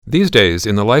These days,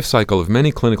 in the life cycle of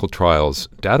many clinical trials,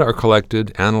 data are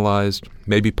collected, analyzed,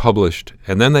 maybe published,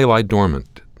 and then they lie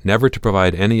dormant, never to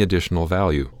provide any additional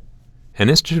value. An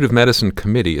Institute of Medicine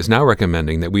committee is now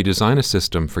recommending that we design a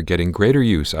system for getting greater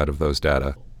use out of those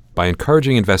data by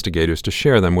encouraging investigators to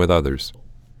share them with others.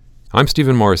 I'm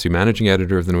Stephen Morrissey, managing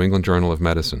editor of the New England Journal of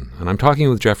Medicine, and I'm talking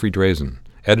with Jeffrey Drazen,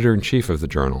 editor-in-chief of the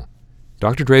journal.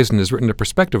 Dr. Drazen has written a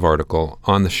perspective article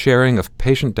on the sharing of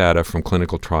patient data from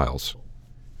clinical trials.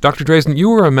 Dr. Drazen, you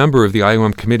were a member of the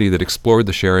IOM committee that explored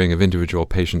the sharing of individual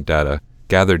patient data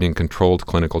gathered in controlled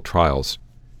clinical trials.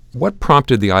 What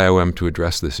prompted the IOM to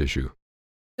address this issue?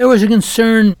 There was a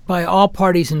concern by all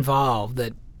parties involved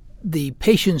that the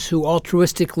patients who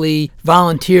altruistically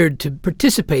volunteered to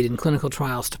participate in clinical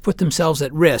trials, to put themselves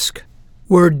at risk,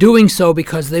 were doing so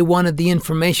because they wanted the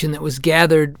information that was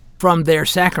gathered from their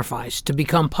sacrifice to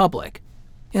become public.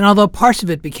 And although parts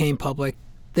of it became public,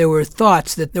 there were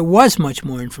thoughts that there was much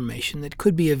more information that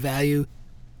could be of value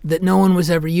that no one was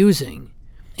ever using.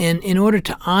 And in order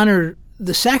to honor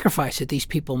the sacrifice that these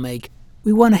people make,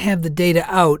 we want to have the data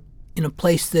out in a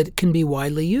place that can be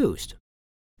widely used.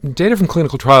 Data from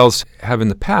clinical trials have in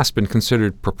the past been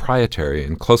considered proprietary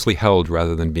and closely held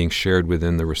rather than being shared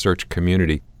within the research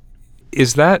community.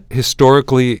 Is that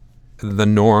historically the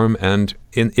norm, and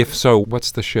if so,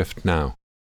 what's the shift now?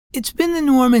 It's been the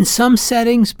norm in some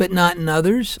settings, but not in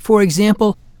others. For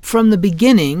example, from the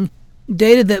beginning,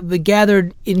 data that was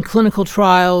gathered in clinical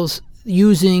trials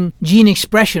using gene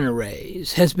expression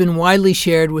arrays has been widely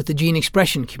shared with the gene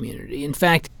expression community. In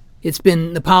fact, it's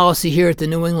been the policy here at the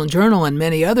New England Journal and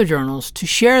many other journals to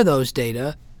share those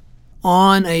data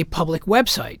on a public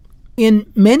website.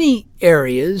 In many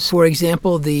areas, for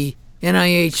example, the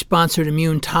NIH-sponsored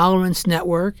Immune Tolerance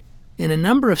Network and a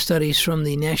number of studies from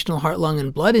the National Heart, Lung,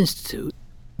 and Blood Institute,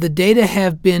 the data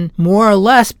have been more or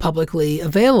less publicly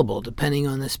available depending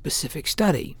on the specific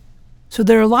study. So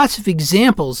there are lots of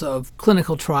examples of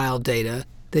clinical trial data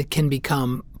that can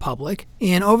become public.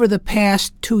 And over the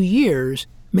past 2 years,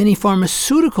 many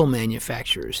pharmaceutical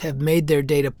manufacturers have made their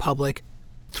data public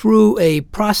through a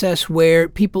process where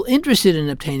people interested in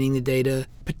obtaining the data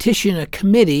petition a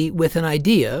committee with an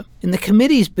idea, and the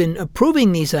committee's been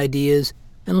approving these ideas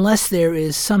unless there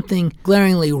is something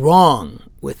glaringly wrong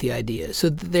with the idea. So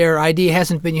their idea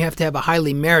hasn't been you have to have a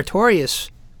highly meritorious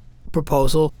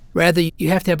proposal. Rather, you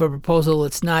have to have a proposal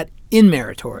that's not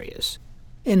immeritorious.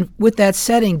 And with that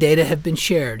setting, data have been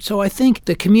shared. So I think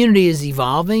the community is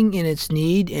evolving in its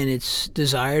need and its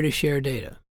desire to share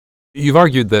data. You've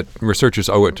argued that researchers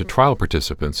owe it to trial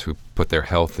participants who put their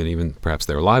health and even perhaps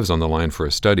their lives on the line for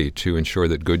a study to ensure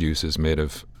that good use is made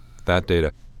of that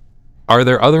data. Are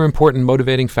there other important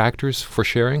motivating factors for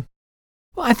sharing?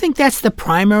 Well, I think that's the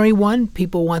primary one.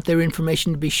 People want their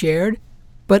information to be shared.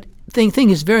 But the thing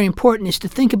is very important is to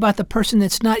think about the person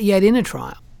that's not yet in a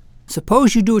trial.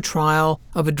 Suppose you do a trial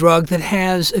of a drug that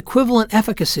has equivalent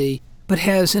efficacy but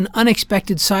has an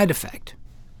unexpected side effect,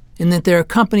 and that there are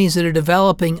companies that are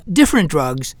developing different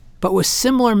drugs but with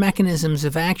similar mechanisms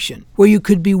of action, where you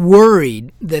could be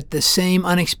worried that the same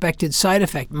unexpected side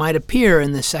effect might appear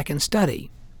in the second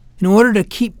study. In order to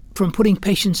keep from putting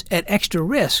patients at extra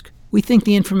risk, we think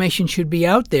the information should be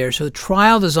out there so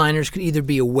trial designers could either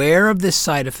be aware of this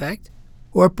side effect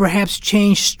or perhaps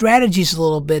change strategies a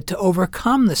little bit to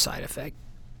overcome the side effect.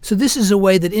 So this is a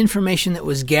way that information that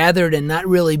was gathered and not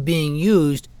really being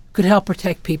used could help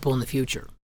protect people in the future.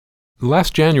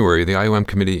 Last January, the IOM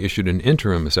committee issued an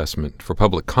interim assessment for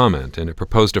public comment, and it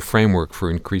proposed a framework for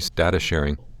increased data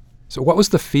sharing. So what was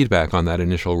the feedback on that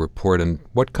initial report, and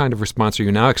what kind of response are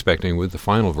you now expecting with the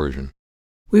final version?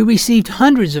 We received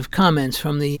hundreds of comments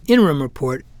from the interim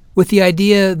report with the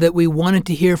idea that we wanted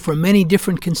to hear from many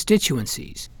different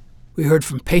constituencies. We heard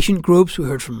from patient groups, we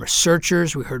heard from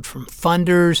researchers, we heard from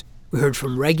funders, we heard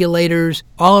from regulators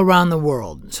all around the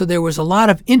world. So there was a lot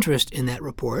of interest in that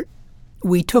report.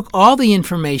 We took all the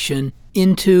information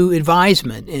into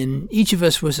advisement, and each of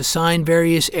us was assigned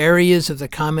various areas of the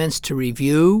comments to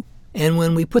review. And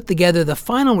when we put together the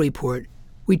final report,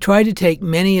 we tried to take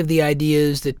many of the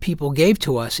ideas that people gave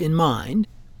to us in mind.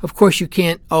 Of course, you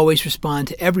can't always respond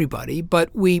to everybody,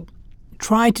 but we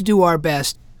tried to do our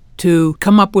best to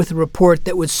come up with a report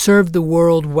that would serve the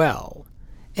world well.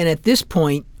 And at this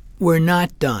point, we're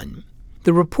not done.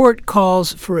 The report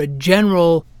calls for a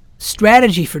general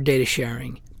strategy for data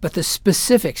sharing, but the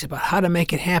specifics about how to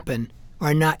make it happen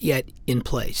are not yet in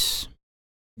place.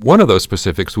 One of those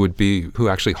specifics would be who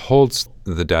actually holds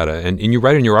the data. And you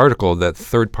write in your article that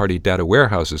third-party data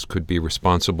warehouses could be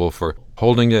responsible for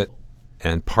holding it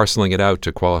and parceling it out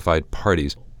to qualified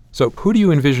parties. So who do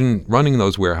you envision running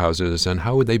those warehouses, and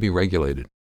how would they be regulated?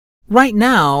 Right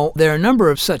now, there are a number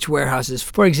of such warehouses.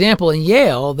 For example, in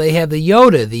Yale, they have the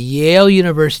YODA, the Yale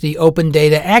University Open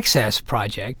Data Access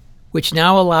Project, which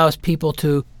now allows people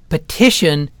to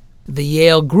petition the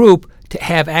Yale group to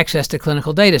have access to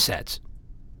clinical data sets.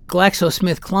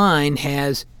 GlaxoSmithKline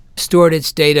has stored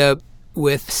its data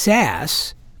with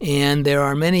SAS, and there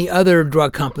are many other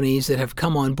drug companies that have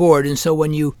come on board. And so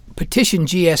when you petition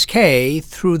GSK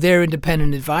through their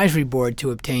independent advisory board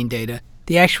to obtain data,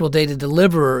 the actual data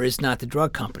deliverer is not the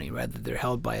drug company. Rather, they're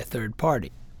held by a third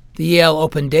party. The Yale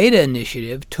Open Data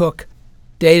Initiative took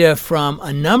data from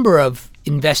a number of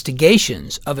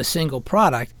investigations of a single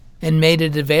product and made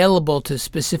it available to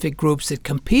specific groups that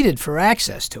competed for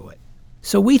access to it.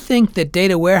 So we think that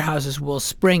data warehouses will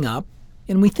spring up,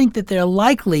 and we think that they're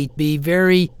likely to be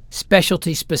very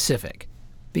specialty specific,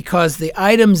 because the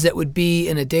items that would be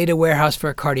in a data warehouse for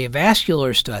a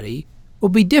cardiovascular study will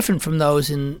be different from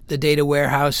those in the data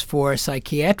warehouse for a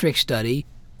psychiatric study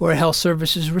or a health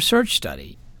services research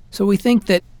study. So we think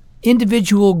that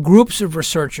individual groups of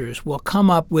researchers will come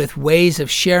up with ways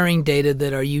of sharing data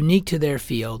that are unique to their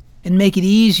field and make it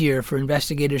easier for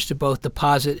investigators to both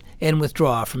deposit and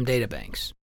withdraw from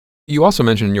databanks. You also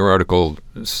mentioned in your article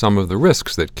some of the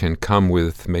risks that can come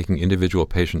with making individual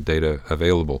patient data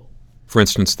available. For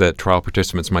instance, that trial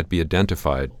participants might be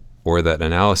identified, or that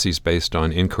analyses based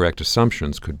on incorrect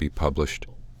assumptions could be published.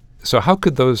 So how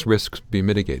could those risks be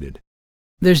mitigated?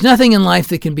 There's nothing in life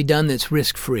that can be done that's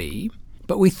risk-free,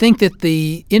 but we think that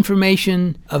the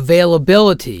information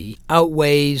availability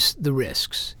outweighs the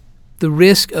risks. The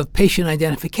risk of patient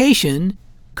identification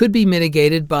could be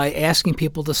mitigated by asking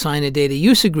people to sign a data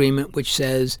use agreement which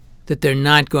says that they're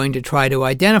not going to try to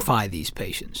identify these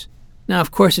patients. Now,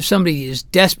 of course, if somebody is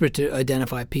desperate to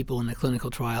identify people in a clinical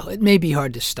trial, it may be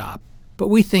hard to stop. But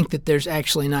we think that there's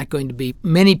actually not going to be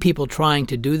many people trying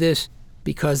to do this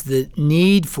because the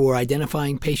need for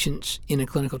identifying patients in a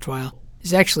clinical trial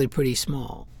is actually pretty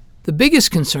small. The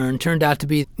biggest concern turned out to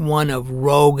be one of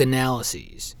rogue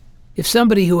analyses. If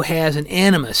somebody who has an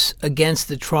animus against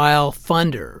the trial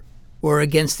funder or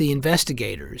against the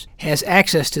investigators has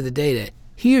access to the data,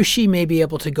 he or she may be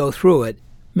able to go through it,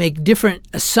 make different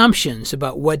assumptions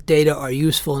about what data are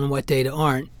useful and what data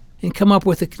aren't, and come up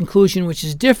with a conclusion which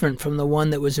is different from the one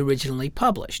that was originally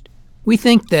published. We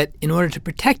think that in order to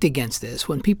protect against this,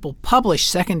 when people publish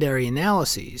secondary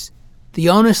analyses, the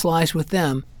onus lies with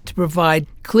them to provide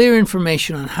clear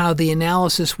information on how the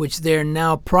analysis which they're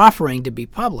now proffering to be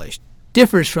published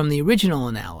differs from the original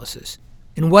analysis,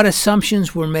 and what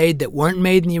assumptions were made that weren't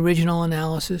made in the original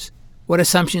analysis, what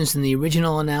assumptions in the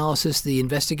original analysis the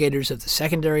investigators of the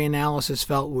secondary analysis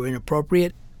felt were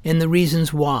inappropriate, and the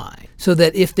reasons why, so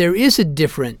that if there is a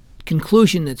different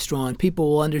conclusion that's drawn, people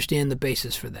will understand the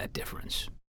basis for that difference.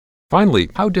 Finally,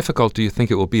 how difficult do you think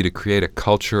it will be to create a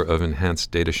culture of enhanced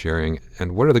data sharing,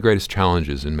 and what are the greatest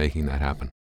challenges in making that happen?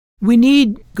 We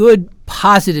need good,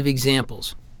 positive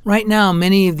examples. Right now,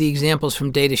 many of the examples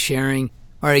from data sharing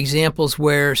are examples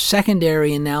where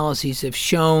secondary analyses have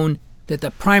shown that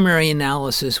the primary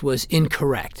analysis was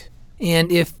incorrect.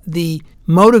 And if the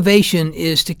motivation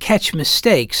is to catch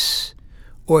mistakes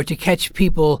or to catch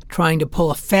people trying to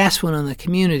pull a fast one on the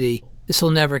community, this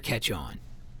will never catch on.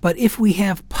 But if we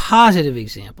have positive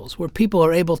examples where people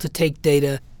are able to take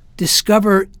data,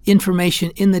 discover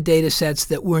information in the data sets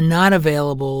that were not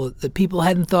available, that people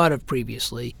hadn't thought of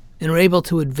previously, and are able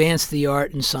to advance the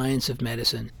art and science of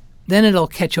medicine, then it'll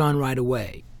catch on right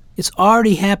away. It's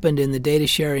already happened in the data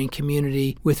sharing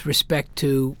community with respect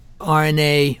to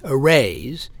RNA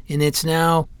arrays, and it's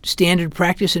now standard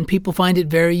practice and people find it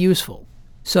very useful.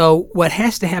 So what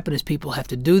has to happen is people have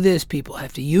to do this, people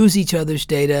have to use each other's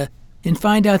data and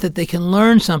find out that they can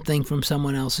learn something from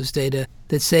someone else's data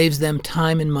that saves them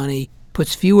time and money,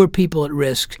 puts fewer people at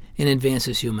risk, and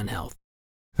advances human health.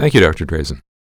 Thank you, Dr. Drazen.